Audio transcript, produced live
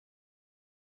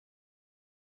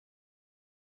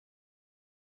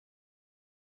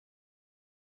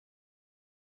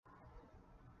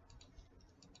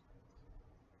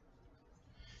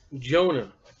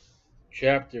Jonah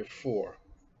chapter 4.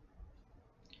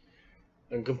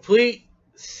 A complete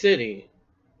city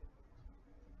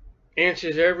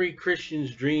answers every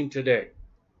Christian's dream today.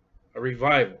 A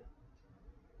revival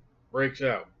breaks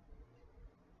out.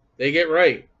 They get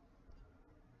right.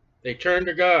 They turn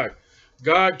to God.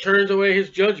 God turns away his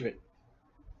judgment.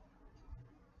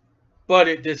 But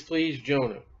it displeased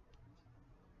Jonah.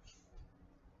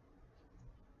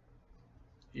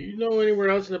 Do you know anywhere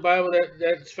else in the Bible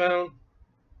that's found?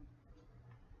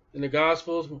 In the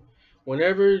Gospels,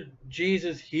 whenever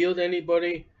Jesus healed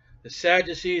anybody, the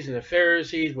Sadducees and the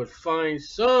Pharisees would find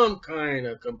some kind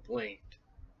of complaint.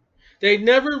 They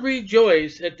never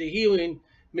rejoiced at the healing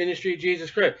ministry of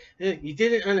Jesus Christ. You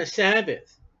did it on a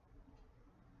Sabbath.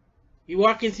 You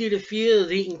walking through the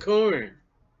fields eating corn.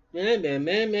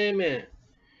 Man.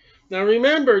 Now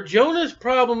remember, Jonah's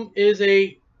problem is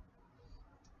a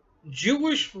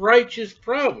Jewish righteous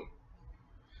problem.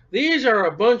 These are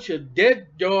a bunch of dead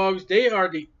dogs. They are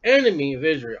the enemy of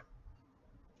Israel.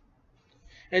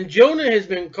 And Jonah has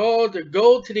been called to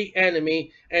go to the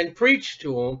enemy and preach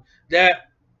to them that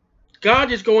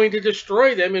God is going to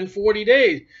destroy them in 40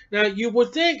 days. Now, you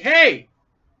would think, hey,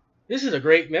 this is a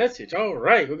great message. All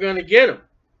right, we're going to get them.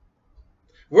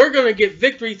 We're going to get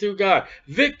victory through God.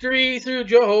 Victory through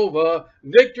Jehovah.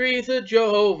 Victory through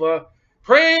Jehovah.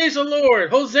 Praise the Lord.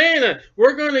 Hosanna.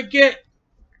 We're going to get...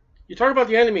 You're talking about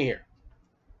the enemy here.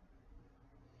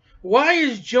 Why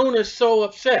is Jonah so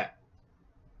upset?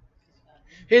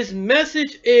 His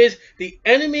message is the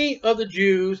enemy of the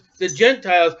Jews, the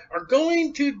Gentiles, are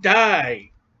going to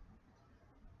die.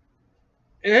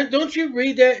 And don't you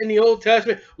read that in the Old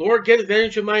Testament? Lord, get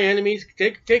advantage of my enemies.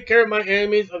 Take care of my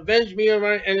enemies. Avenge me of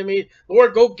my enemies.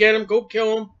 Lord, go get them. Go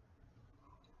kill them.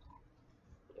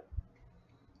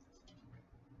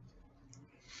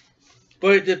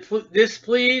 But it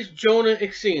displeased Jonah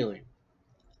exceedingly.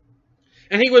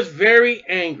 And he was very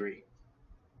angry.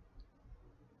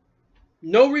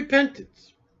 No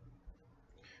repentance.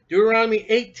 Deuteronomy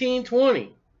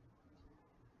 18:20.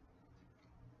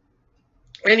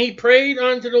 And he prayed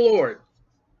unto the Lord.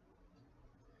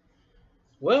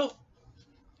 Well,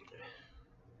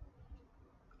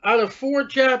 out of 4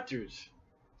 chapters,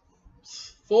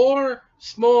 4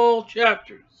 small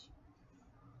chapters,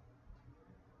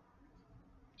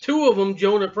 2 of them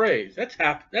Jonah prays. That's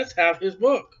half his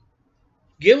book.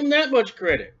 Give him that much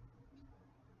credit.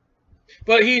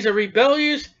 But he's a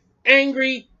rebellious,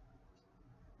 angry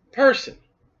person.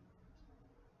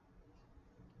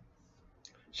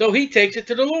 So he takes it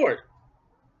to the Lord.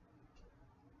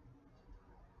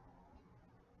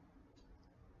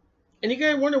 And you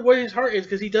gotta wonder what his heart is,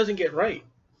 because he doesn't get right.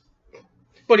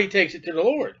 But he takes it to the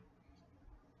Lord.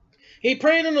 He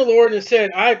prayed unto the Lord and said,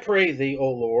 I pray thee,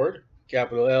 O Lord.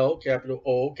 Capital L, capital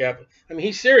O, capital... I mean,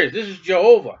 he's serious. This is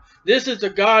Jehovah. This is the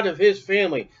God of his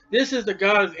family. This is the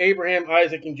God of Abraham,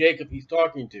 Isaac, and Jacob he's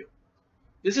talking to.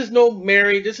 This is no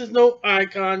Mary. This is no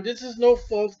icon. This is no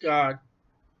false God.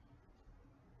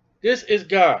 This is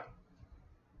God.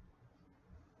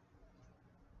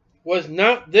 Was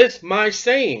not this my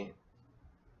saying?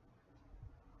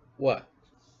 What?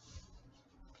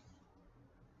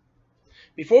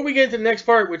 Before we get into the next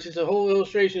part, which is a whole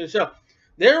illustration itself,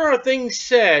 there are things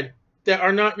said that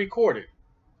are not recorded.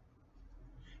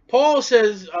 Paul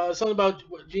says something about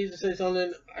what Jesus said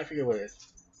something. I forget what it is.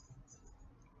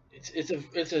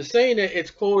 It's a saying that it's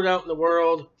quoted out in the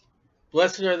world.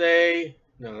 Blessed are they.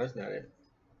 No, that's not it.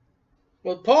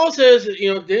 Well, Paul says,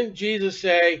 didn't Jesus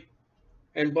say,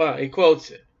 and he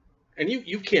quotes it. And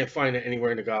you can't find it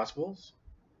anywhere in the Gospels.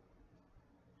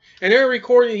 And they're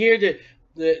recording here that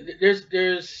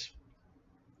there's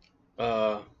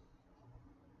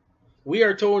we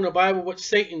are told in the Bible what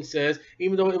Satan says,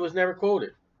 even though it was never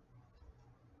quoted.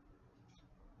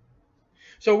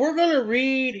 So we're going to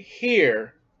read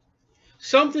here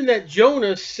something that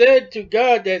Jonah said to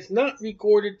God that's not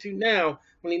recorded to now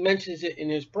when he mentions it in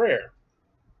his prayer.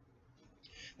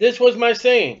 This was my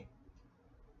saying.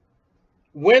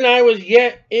 When I was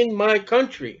yet in my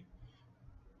country.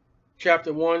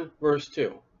 Chapter 1, verse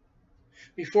 2.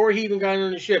 Before he even got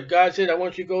on the ship, God said, I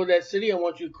want you to go to that city. I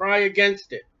want you to cry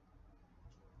against it.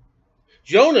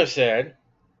 Jonah said,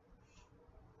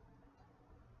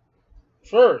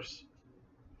 first,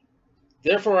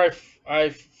 therefore I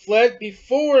fled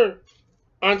before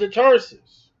unto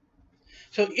Tarsus.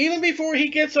 So even before he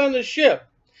gets on the ship,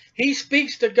 he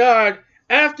speaks to God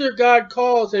after God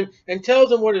calls him and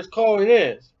tells him what his calling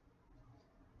is.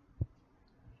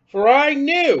 For I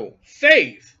knew,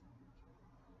 faith,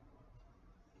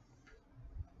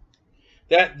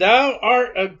 that thou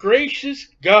art a gracious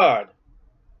God,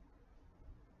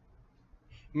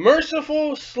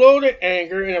 merciful, slow to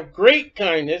anger, and of great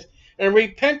kindness, and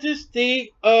repentest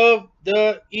thee of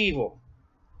the evil.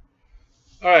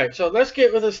 All right, so let's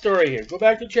get with the story here. Go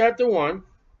back to chapter 1,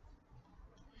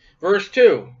 verse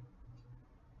 2.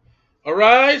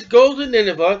 Arise, go to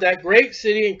Nineveh, that great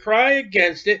city, and cry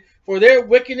against it, for their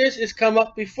wickedness is come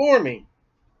up before me.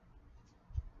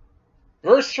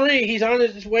 Verse 3, he's on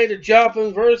his way to Joppa.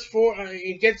 Verse 4,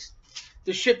 he gets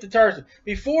the ship to Tarsus.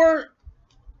 Before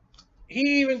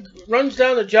he even runs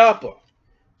down to Joppa,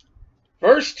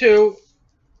 verse 2,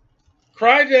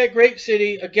 cry to that great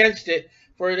city against it,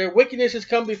 for their wickedness has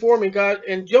come before me, God.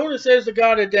 And Jonah says to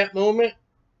God at that moment,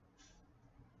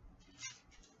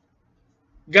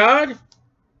 God,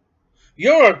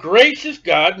 you're a gracious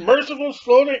God, merciful,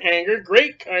 slow to anger,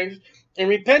 great kindness, and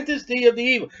repentest thee of the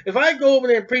evil. If I go over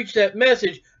there and preach that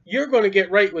message, you're going to get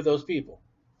right with those people.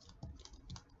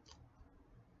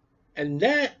 And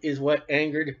that is what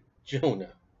angered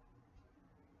Jonah.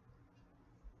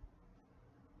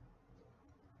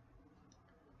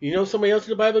 You know somebody else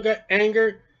in the Bible got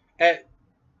angered at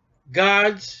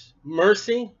God's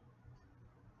mercy?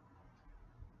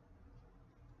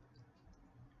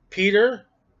 Peter,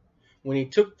 when he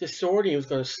took the sword and he was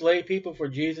going to slay people for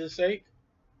Jesus' sake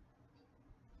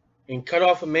and cut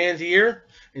off a man's ear,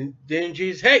 and then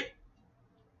Jesus, hey,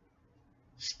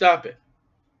 stop it.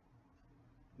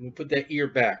 And put that ear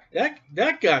back.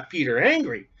 That got Peter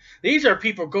angry. These are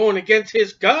people going against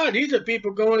his God. These are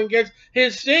people going against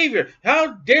his Savior.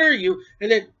 How dare you?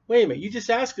 And then, wait a minute, you just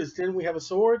asked us, didn't we have a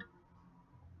sword?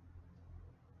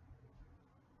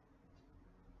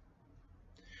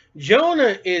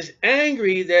 Jonah is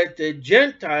angry that the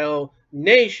Gentile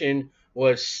nation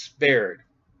was spared.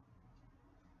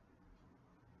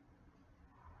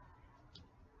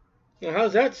 Now,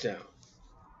 how's that sound?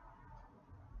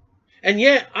 And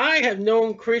yet, I have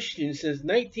known Christians since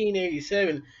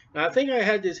 1987. Now, I think I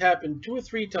had this happen 2 or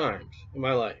 3 times in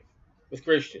my life with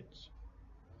Christians.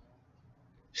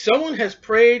 Someone has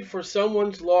prayed for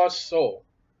someone's lost soul.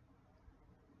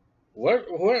 What?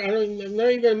 I'm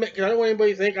not even going to make, because I don't want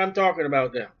anybody to think I'm talking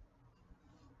about them.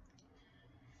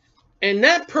 And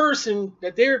that person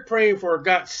that they were praying for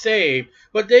got saved,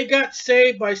 but they got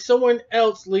saved by someone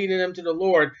else leading them to the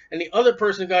Lord, and the other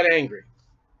person got angry.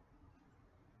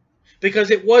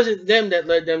 Because it wasn't them that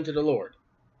led them to the Lord.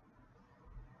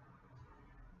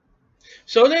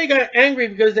 So they got angry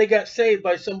because they got saved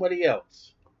by somebody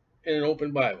else in an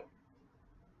open Bible.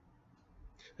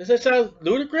 Does that sound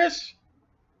ludicrous?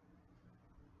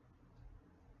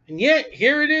 And yet,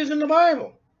 here it is in the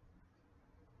Bible.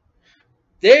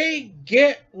 They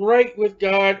get right with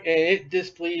God, and it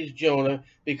displeased Jonah,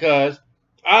 because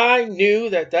I knew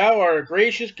that thou art a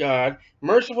gracious God,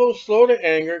 merciful, slow to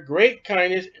anger, great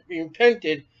kindness,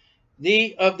 repented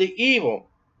thee of the evil.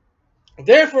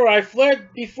 Therefore I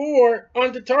fled before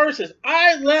unto Tarsus.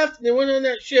 I left and went on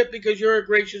that ship because you're a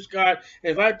gracious God.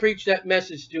 And if I preach that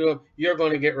message to them, you're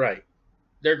going to get right.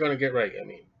 They're going to get right, I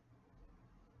mean.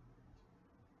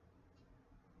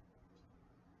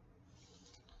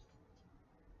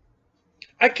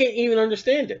 I can't even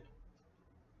understand it.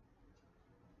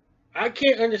 I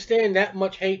can't understand that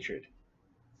much hatred.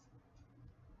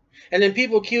 And then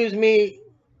people accuse me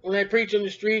when I preach on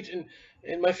the streets,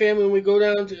 and my family, when we go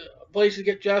down to places to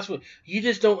get Joshua, you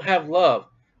just don't have love.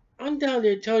 I'm down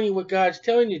there telling you what God's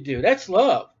telling you to do. That's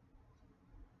love.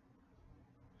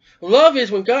 Love is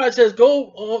when God says,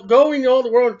 go into all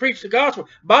the world and preach the gospel.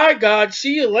 By God,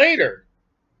 see you later.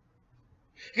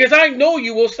 Because I know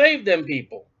you will save them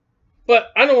people.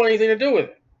 But I don't want anything to do with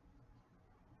it.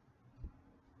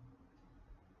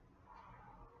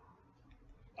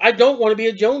 I don't want to be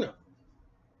a Jonah.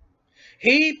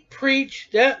 He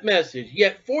preached that message.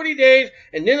 Yet 40 days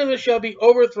and Nineveh shall be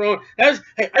overthrown. Hey,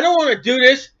 I don't want to do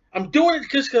this. I'm doing it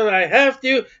just because I have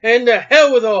to. And the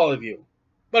hell with all of you.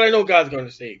 But I know God's going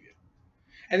to save you.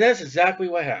 And that's exactly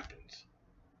what happens.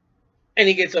 And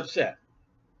he gets upset.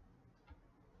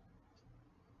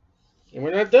 And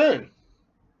we're not done.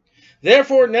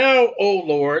 Therefore now, O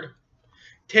Lord,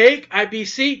 take, I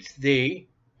beseech thee,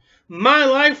 my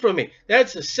life from me.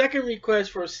 That's the second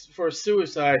request for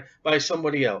suicide by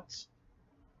somebody else.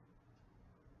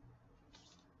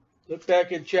 Look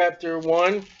back at chapter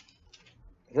 1,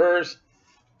 verse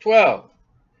 12.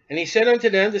 And he said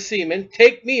unto them, the seamen,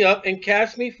 take me up and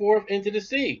cast me forth into the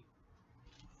sea.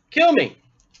 Kill me.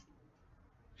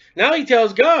 Now he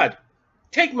tells God,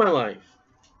 take my life.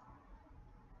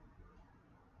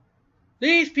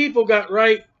 These people got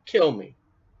right, kill me.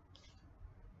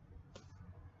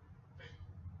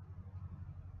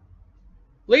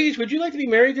 Ladies, would you like to be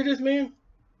married to this man?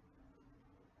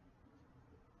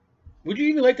 Would you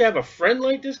even like to have a friend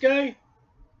like this guy?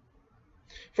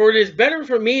 For it is better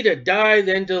for me to die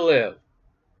than to live.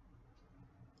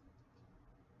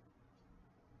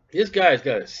 This guy's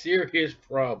got a serious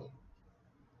problem.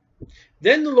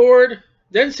 Then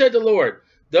said the Lord,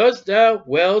 dost thou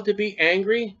well to be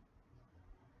angry?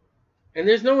 And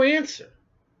there's no answer.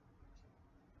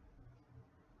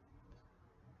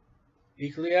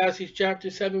 Ecclesiastes chapter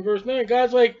 7, verse 9.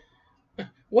 God's like,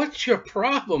 what's your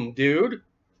problem, dude?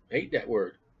 I hate that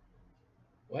word.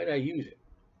 Why did I use it?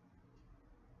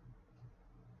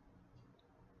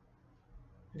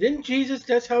 Didn't Jesus,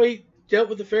 that's how he dealt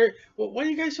with the Pharisees? Well, why are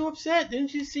you guys so upset?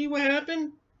 Didn't you see what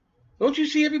happened? Don't you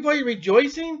see everybody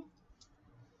rejoicing?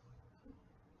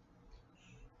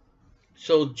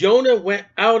 So Jonah went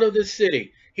out of the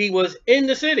city. He was in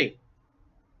the city.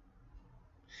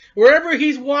 Wherever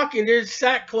he's walking, there's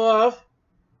sackcloth,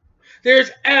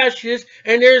 there's ashes,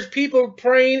 and there's people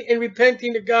praying and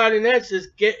repenting to God, and that's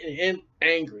just getting him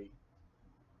angry.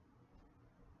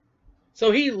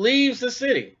 So he leaves the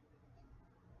city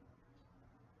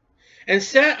and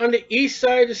sat on the east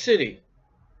side of the city,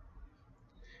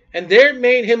 and there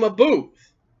made him a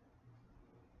booth,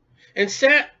 and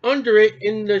sat under it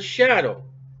in the shadow,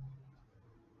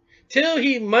 till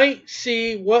he might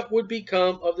see what would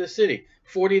become of the city.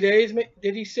 40 days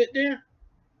did he sit there?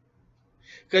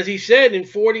 Because he said in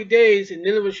 40 days and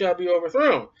Nineveh shall be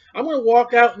overthrown. I'm going to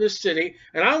walk out in this city,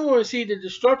 and I want to see the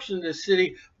destruction of this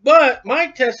city. But my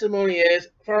testimony is,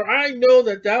 for I know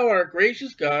that thou art a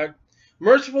gracious God,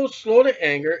 merciful, slow to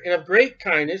anger, and of great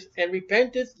kindness, and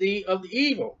repenteth thee of the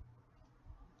evil.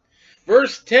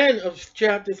 Verse 10 of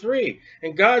chapter 3.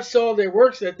 And God saw their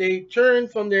works, that they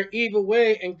turned from their evil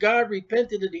way, and God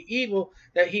repented of the evil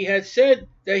that he had said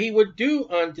that he would do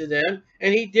unto them,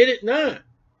 and he did it not.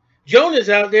 Jonah's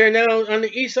out there now on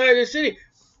the east side of the city.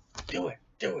 Do it,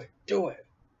 do it, do it.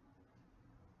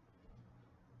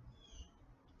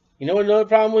 You know what another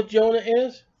problem with Jonah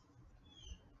is?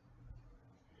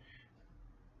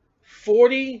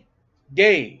 40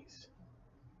 days.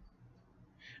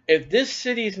 If this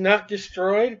city is not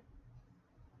destroyed,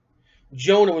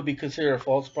 Jonah would be considered a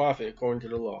false prophet according to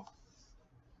the law.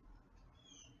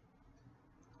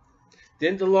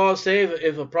 Didn't the law say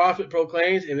if a prophet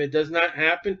proclaims, if it does not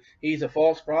happen, he's a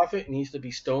false prophet and needs to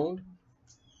be stoned?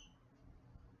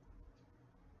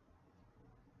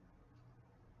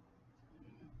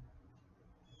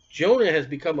 Jonah has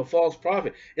become a false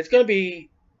prophet. It's going to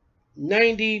be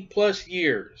 90 plus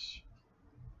years.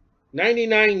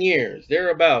 99 years,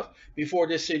 thereabouts, before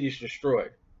this city is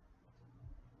destroyed.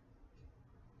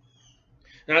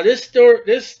 Now, this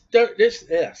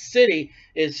city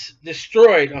is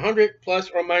destroyed 100 plus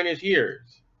or minus years.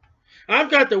 I've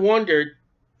got to wonder,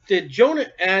 did Jonah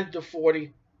add the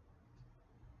 40?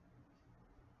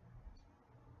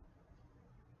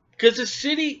 Because the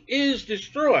city is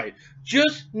destroyed,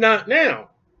 just not now.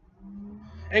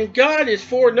 And God is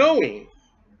foreknowing.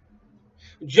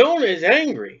 Jonah is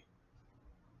angry.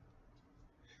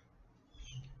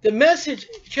 The message,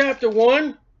 chapter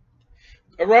 1,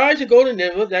 arise and go to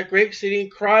Nineveh, that great city,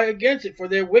 and cry against it, for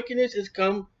their wickedness is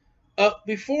come up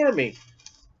before me.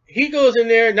 He goes in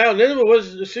there. Now Nineveh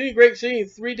was a city, great city,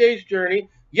 3 days' journey.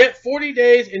 Yet 40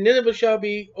 days, and Nineveh shall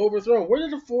be overthrown. Where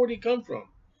did the 40 come from?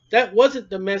 That wasn't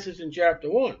the message in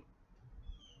chapter 1.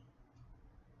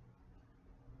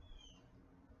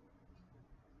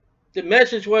 The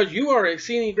message was, you are an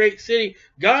exceeding great city.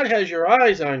 God has your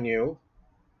eyes on you.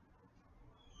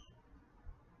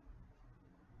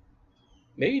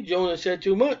 Maybe Jonah said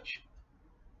too much.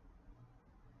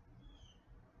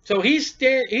 So he's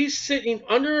sitting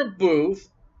under a booth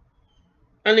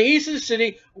on the east of the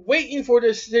city, waiting for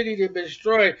the city to be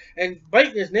destroyed, and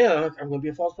biting his nail. I'm going to be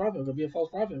a false prophet. I'm going to be a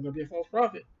false prophet. I'm going to be a false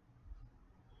prophet.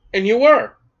 And you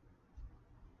were.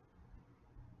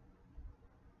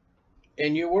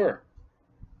 And you were.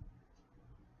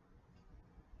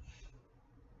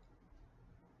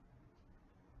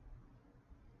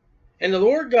 And the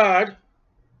Lord God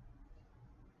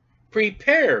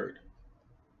prepared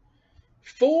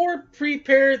 4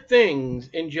 prepared things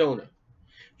in Jonah.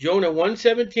 Jonah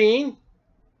 1:17,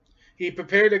 he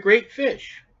prepared a great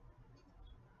fish.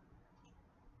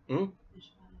 It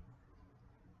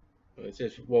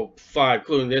says, well, 5,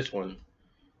 including this one.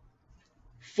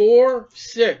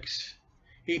 4:6,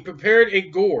 he prepared a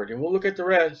gourd, and we'll look at the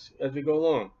rest as we go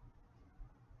along.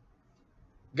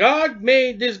 God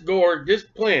made this gourd, this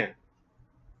plant,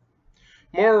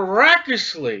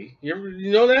 miraculously.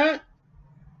 You know that?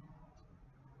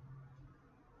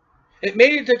 It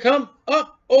made it to come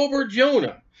up over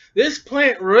Jonah. This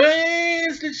plant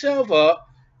raised itself up,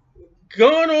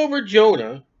 gone over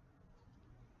Jonah,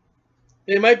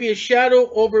 There might be a shadow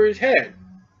over his head.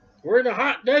 We're in a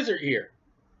hot desert here.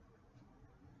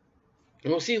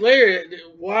 And we'll see later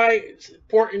why it's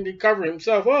important to cover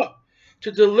himself up,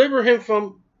 to deliver him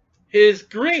from his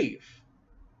grief.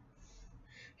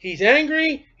 He's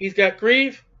angry. He's got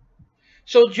grief.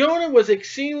 So Jonah was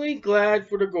exceedingly glad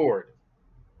for the gourd.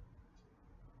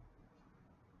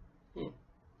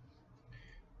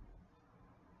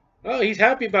 Well, he's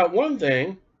happy about one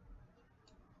thing.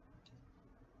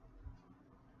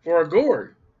 For a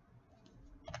gourd.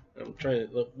 I'm trying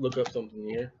to look up something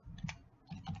here.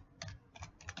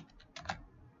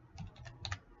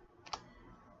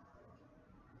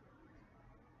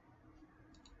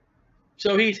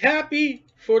 So he's happy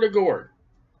for the gourd.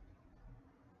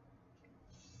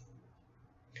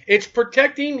 It's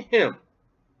protecting him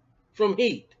from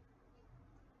heat.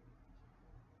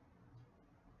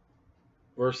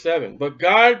 Verse 7. But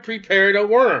God prepared a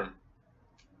worm.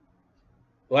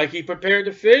 Like he prepared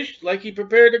the fish, like he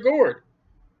prepared the gourd.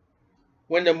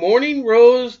 When the morning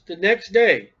rose the next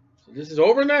day, so this is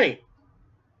overnight,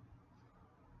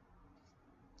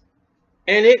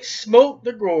 and it smote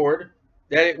the gourd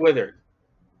that it withered.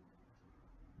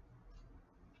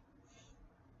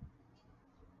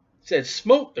 It said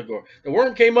smote the gourd. The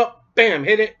worm came up, bam,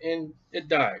 hit it, and it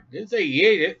died. Didn't say he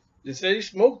ate it. It said he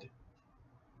smoked it.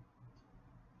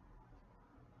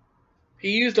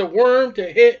 He used a worm to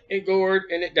hit a gourd,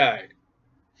 and it died.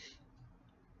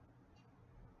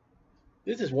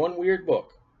 This is one weird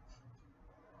book.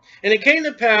 And it came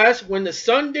to pass when the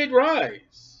sun did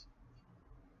rise,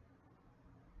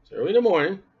 it's early in the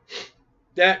morning,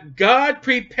 that God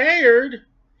prepared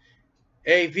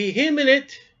a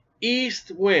vehement east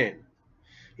wind.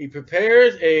 He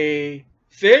prepares a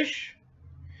fish.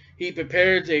 He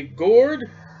prepares a gourd.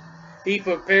 He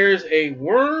prepares a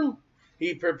worm.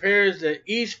 He prepares the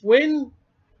east wind.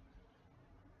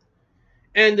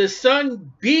 And the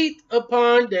sun beat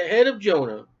upon the head of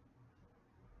Jonah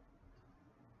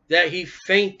that he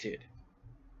fainted.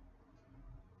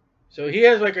 So he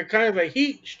has like a kind of a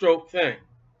heat stroke thing.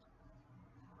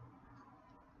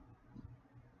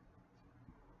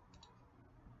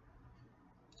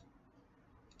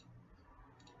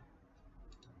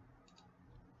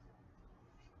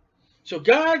 So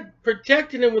God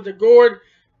protected him with the gourd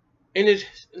in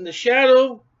the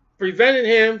shadow, prevented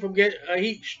him from getting a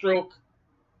heat stroke.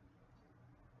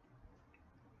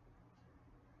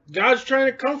 God's trying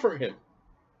to comfort him.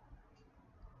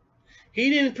 He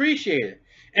didn't appreciate it.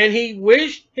 And he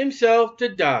wished himself to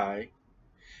die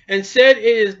and said, it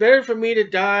is better for me to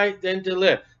die than to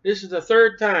live. This is the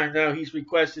third time now he's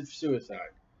requested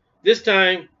suicide. This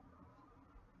time,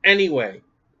 anyway.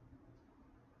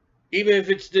 Even if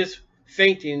it's this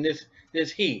fainting,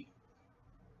 this heat.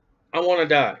 I want to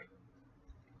die.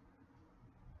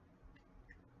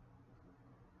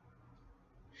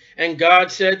 And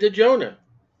God said to Jonah,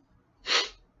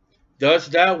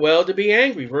 dost thou well to be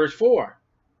angry? Verse 4.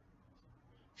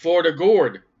 For the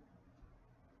gourd.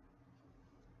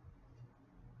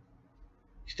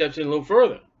 He steps in a little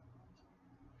further.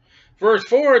 Verse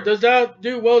 4. Dost thou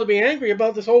do well to be angry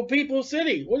about this whole people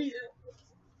city? What do you...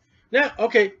 Now,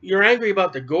 okay, you're angry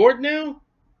about the gourd now?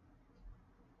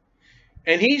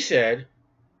 And he said,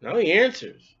 now he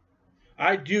answers,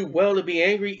 I do well to be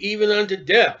angry even unto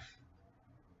death.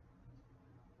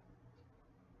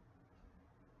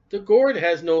 The gourd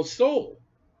has no soul.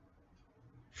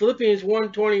 Philippians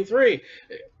 1:23.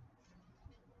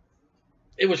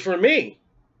 It was for me.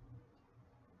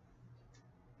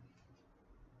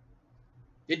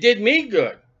 It did me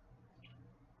good.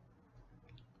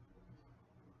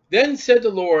 Then said the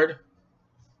Lord,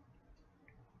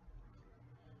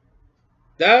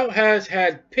 thou hast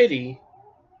had pity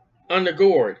on the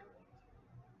gourd.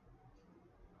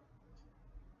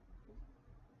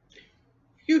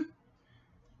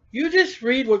 You just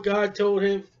read what God told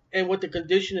him and what the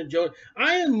condition of Jonah.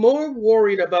 I am more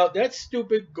worried about that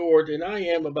stupid gourd than I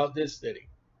am about this city.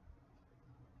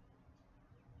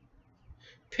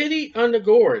 Pity on the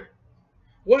gourd.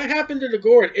 What happened to the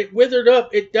gourd? It withered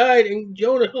up. It died. And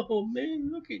Jonah, oh man,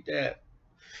 look at that.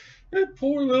 That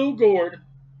poor little gourd.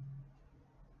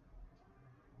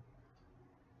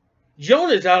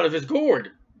 Jonah's out of his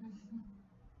gourd.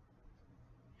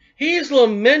 He's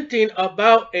lamenting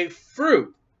about a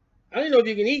fruit. I don't know if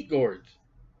you can eat gourds.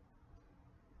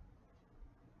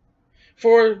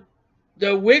 For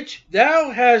the which thou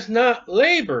hast not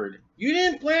labored. You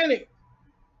didn't plant it.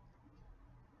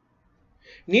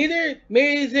 Neither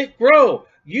made it grow.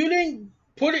 You didn't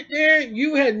put it there.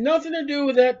 You had nothing to do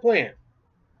with that plant.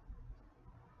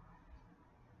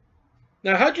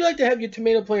 Now, how'd you like to have your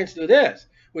tomato plants do this?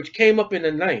 Which came up in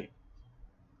the night.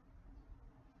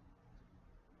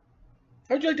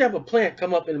 How'd you like to have a plant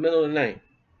come up in the middle of the night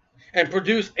and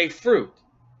produce a fruit?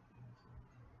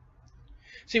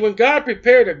 See, when God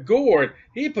prepared a gourd,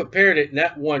 he prepared it in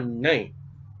that one night.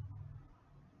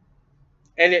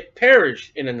 And it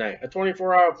perished in a night, a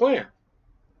 24-hour plant.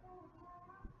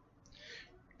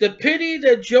 The pity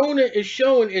that Jonah is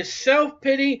showing is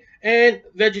self-pity and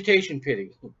vegetation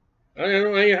pity. I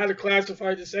don't know how to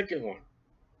classify the second one.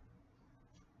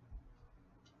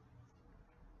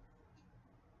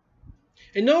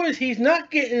 And notice he's not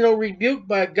getting no rebuke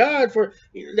by God for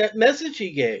that message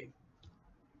he gave.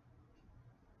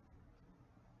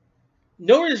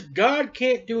 Notice God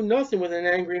can't do nothing with an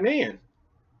angry man.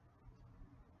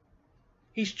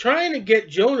 He's trying to get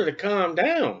Jonah to calm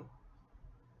down.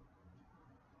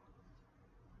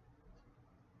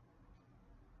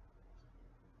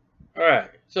 All right,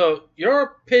 so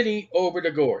your pity over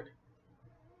the gourd.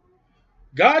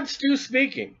 God's still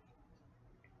speaking.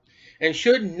 And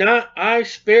should not I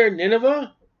spare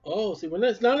Nineveh? Oh, see, when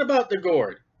it's not about the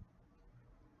gourd.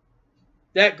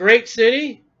 That great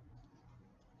city.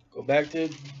 Go back to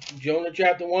Jonah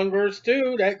chapter 1, verse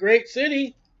 2. That great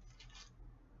city.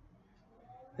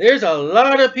 There's a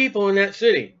lot of people in that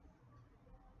city.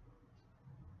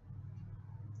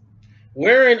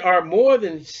 Wherein are more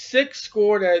than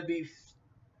 60, that'd be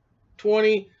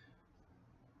 20,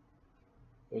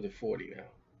 or the 40 now.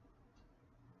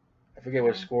 I forget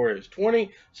what score is.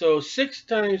 20, so 6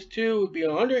 times 2 would be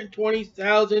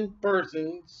 120,000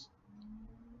 persons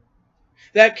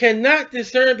that cannot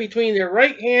discern between their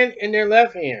right hand and their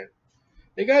left hand.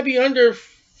 They got to be under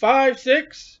 5,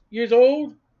 6 years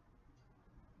old.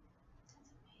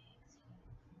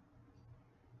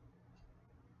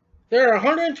 There are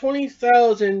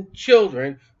 120,000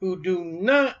 children who do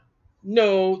not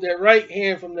know their right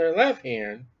hand from their left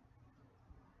hand.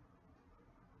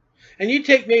 And you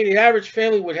take maybe the average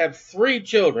family would have 3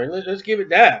 children. Let's give it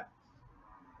that.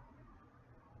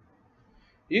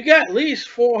 You got at least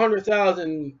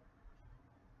 400,000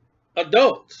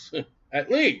 adults, at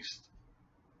least.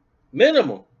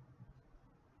 Minimum.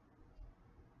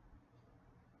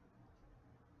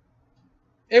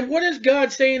 And what is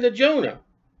God saying to Jonah?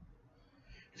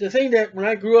 It's the thing that when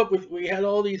I grew up with, we had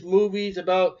all these movies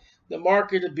about the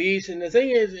mark of the beast. And the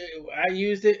thing is, I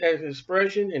used it as an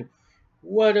expression. And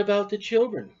what about the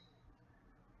children?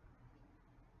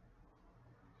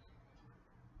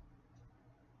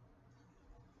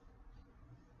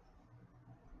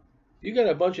 You got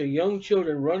a bunch of young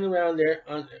children running around there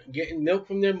getting milk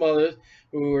from their mothers,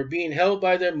 who are being held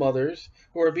by their mothers,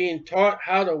 who are being taught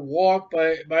how to walk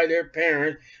by their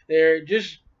parents. They're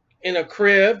just in a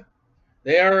crib.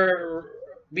 They are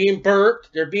being burped.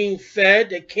 They're being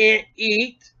fed. They can't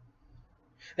eat.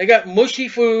 They got mushy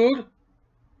food.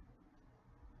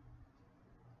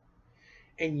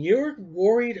 And you're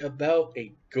worried about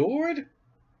a gourd?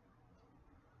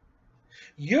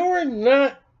 You're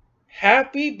not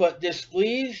happy but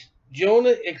displeased,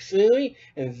 Jonah exceedingly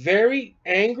and very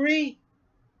angry?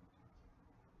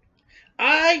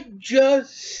 I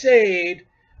just saved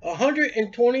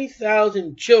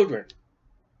 120,000 children.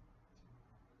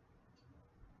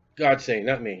 God's saying,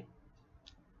 not me.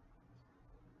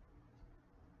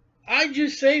 I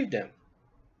just saved them.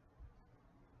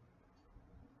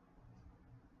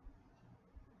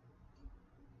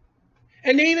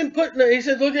 And they even put, he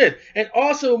said, look at it, and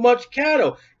also much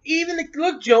cattle. Even,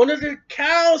 look, Jonah, the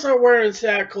cows are wearing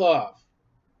sackcloth.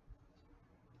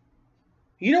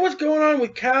 You know what's going on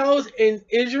with cows in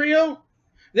Israel?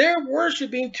 They're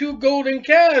worshiping 2 golden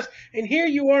calves, and here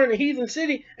you are in a heathen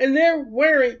city, and they're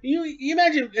wearing. You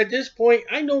imagine at this point.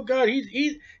 I know God.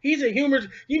 He's a humorous.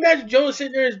 You imagine Jonah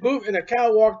sitting there in his booth, and a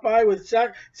cow walked by with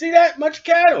sack. See that much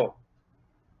cattle,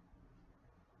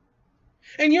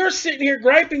 and you're sitting here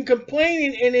griping,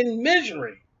 complaining, and in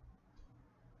misery.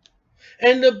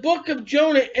 And the book of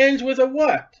Jonah ends with a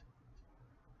what?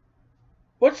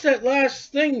 What's that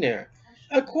last thing there?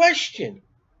 A question.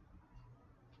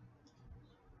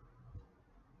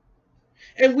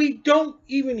 And we don't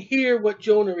even hear what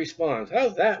Jonah responds.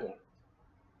 How's that one?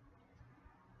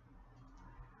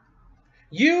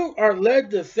 You are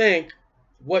led to think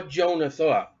what Jonah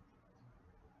thought.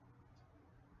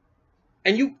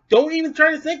 And you don't even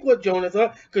try to think what Jonah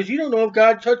thought, because you don't know if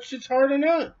God touched his heart or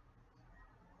not.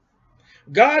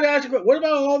 God asked, what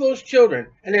about all those children?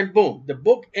 And then boom, the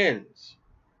book ends.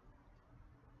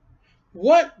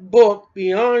 What book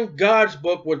beyond God's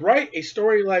book would write a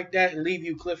story like that and leave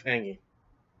you cliffhanging?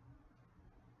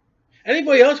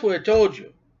 Anybody else would have told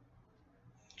you.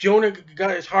 Jonah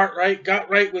got his heart right,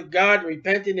 got right with God,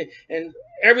 repented, and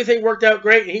everything worked out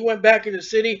great. And he went back in the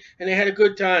city and they had a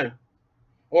good time.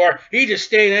 Or he just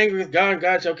stayed angry with God, and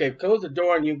God said, okay, close the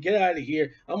door on you, get out of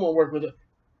here. I'm going to work with it.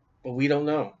 But we don't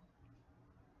know.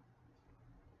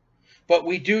 But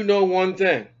we do know one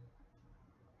thing.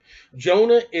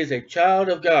 Jonah is a child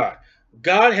of God.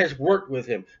 God has worked with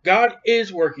him. God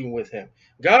is working with him.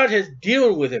 God has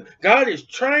dealt with him. God is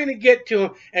trying to get to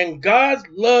him. And God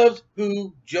loves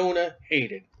who Jonah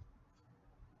hated.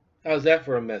 How's that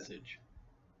for a message?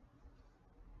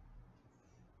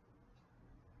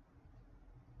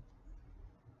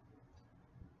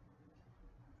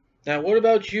 Now, what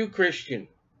about you, Christian?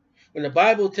 When the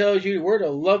Bible tells you we're to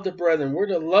love the brethren, we're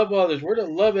to love others, we're to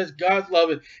love as God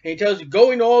loves, and he tells you,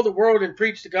 go into all the world and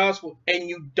preach the gospel, and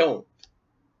you don't.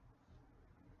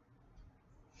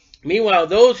 Meanwhile,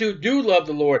 those who do love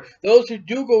the Lord, those who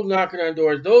do go knocking on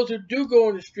doors, those who do go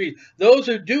on the streets, those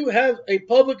who do have a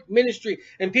public ministry,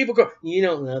 and people go, you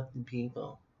don't love the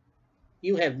people.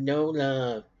 You have no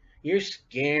love. You're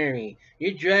scary.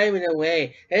 You're driving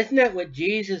away. That's not what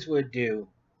Jesus would do.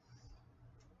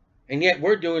 And yet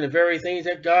we're doing the very things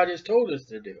that God has told us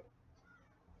to do.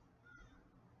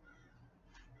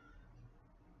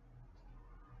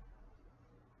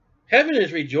 Heaven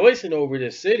is rejoicing over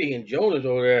this city, and Jonah's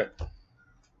over there.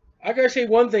 I gotta say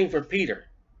one thing for Peter.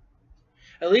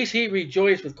 At least he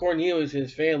rejoiced with Cornelius and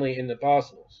his family and the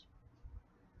apostles.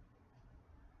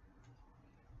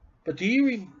 But do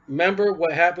you remember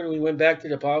what happened when we went back to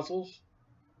the apostles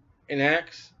in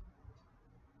Acts?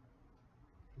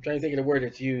 I'm trying to think of the word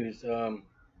that's used.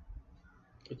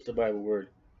 What's the Bible word?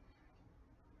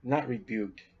 Not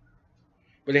rebuked.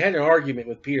 But they had an argument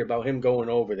with Peter about him going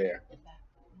over there.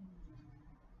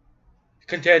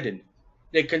 Contended.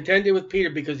 They contended with Peter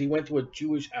because he went to a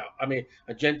Jewish house.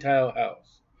 A Gentile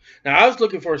house. Now, I was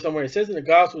looking for somewhere. It says in the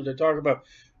Gospels, they talk about,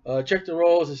 check the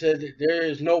rolls. It says that there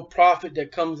is no prophet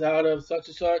that comes out of such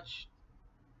and such.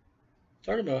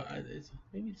 Talking about,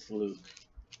 maybe it's Luke.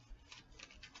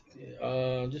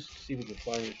 Just see if we can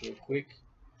find this real quick.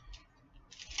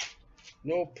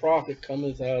 No prophet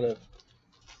comes out of.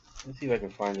 Let's see if I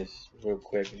can find this real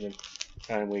quick. And then the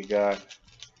time we got.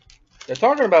 They're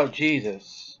talking about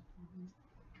Jesus.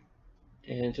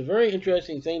 And it's a very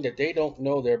interesting thing that they don't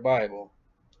know their Bible.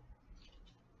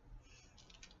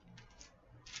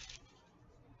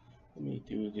 Let me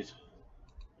do this.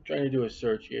 I'm trying to do a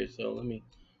search here, so let me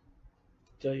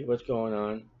tell you what's going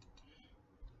on.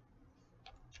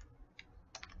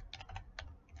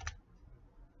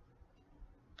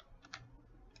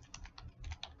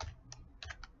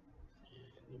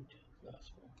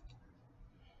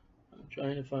 I'm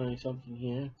trying to find something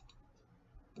here.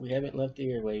 We haven't left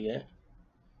the airway yet.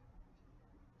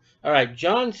 All right,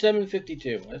 John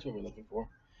 7:52. That's what we're looking for.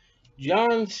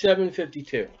 John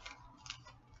 7:52.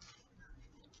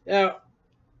 Now,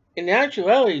 in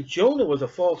actuality, Jonah was a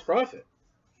false prophet.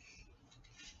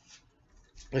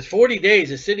 It's 40 days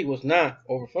the city was not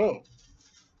overflowed.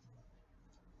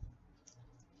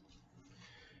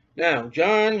 Now,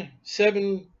 John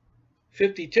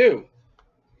 7:52,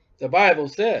 the Bible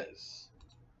says,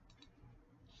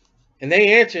 and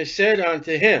they answered, said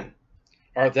unto him,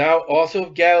 art thou also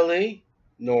of Galilee?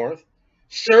 North.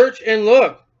 Search and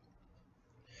look,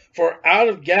 for out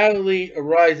of Galilee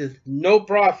ariseth no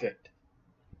prophet.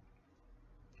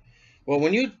 Well,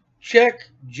 when you check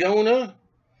Jonah,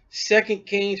 2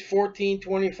 Kings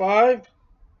 14:25,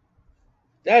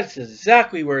 that's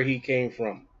exactly where he came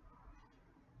from.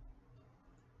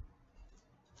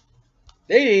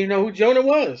 They didn't even know who Jonah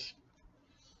was.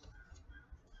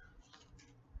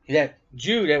 That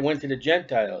Jew that went to the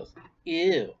Gentiles.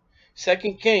 Ew. 2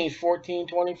 Kings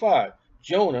 14:25.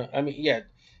 Jonah,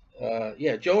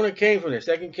 Jonah came from there.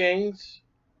 2 Kings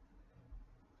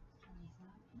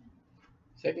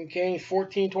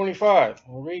 14:25.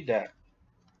 We'll read that.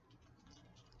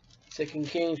 2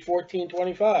 Kings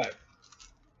 14:25.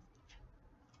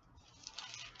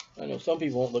 I know some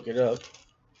people won't look it up,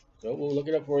 so we'll look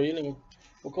it up for you and then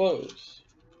we'll close.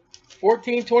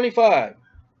 14:25.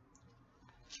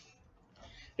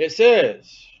 It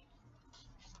says,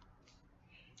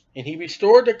 and he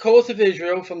restored the coast of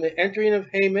Israel from the entering of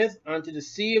Hamath unto the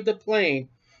sea of the plain,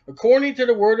 according to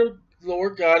the word of the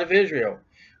Lord God of Israel,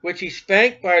 which he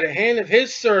spake by the hand of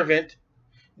his servant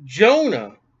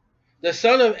Jonah, the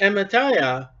son of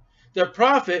Amittai, the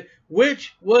prophet,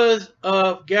 which was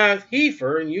of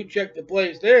Gath-Hepher, and you check the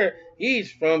place there,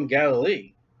 he's from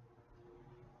Galilee.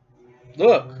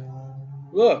 Look.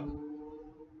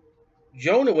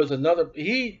 Jonah was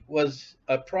he was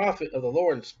a prophet of the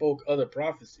Lord and spoke other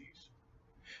prophecies,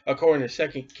 according to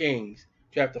 2 Kings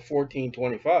chapter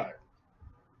 14:25.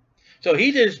 So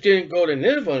he just didn't go to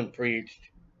Nineveh and preached.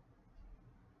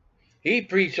 He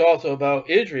preached also about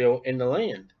Israel in the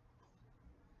land.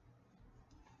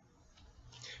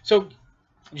 So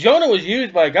Jonah was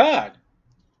used by God,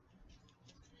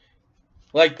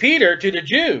 like Peter to the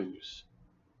Jews.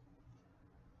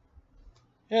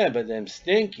 Yeah, but them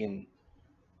stinking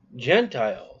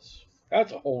Gentiles,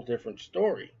 that's a whole different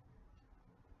story.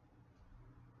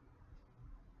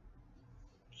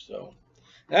 So,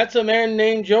 that's a man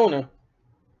named Jonah.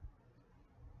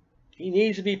 He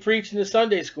needs to be preached in the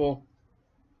Sunday school.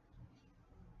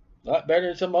 A lot better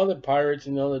than some other pirates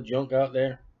and other junk out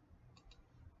there.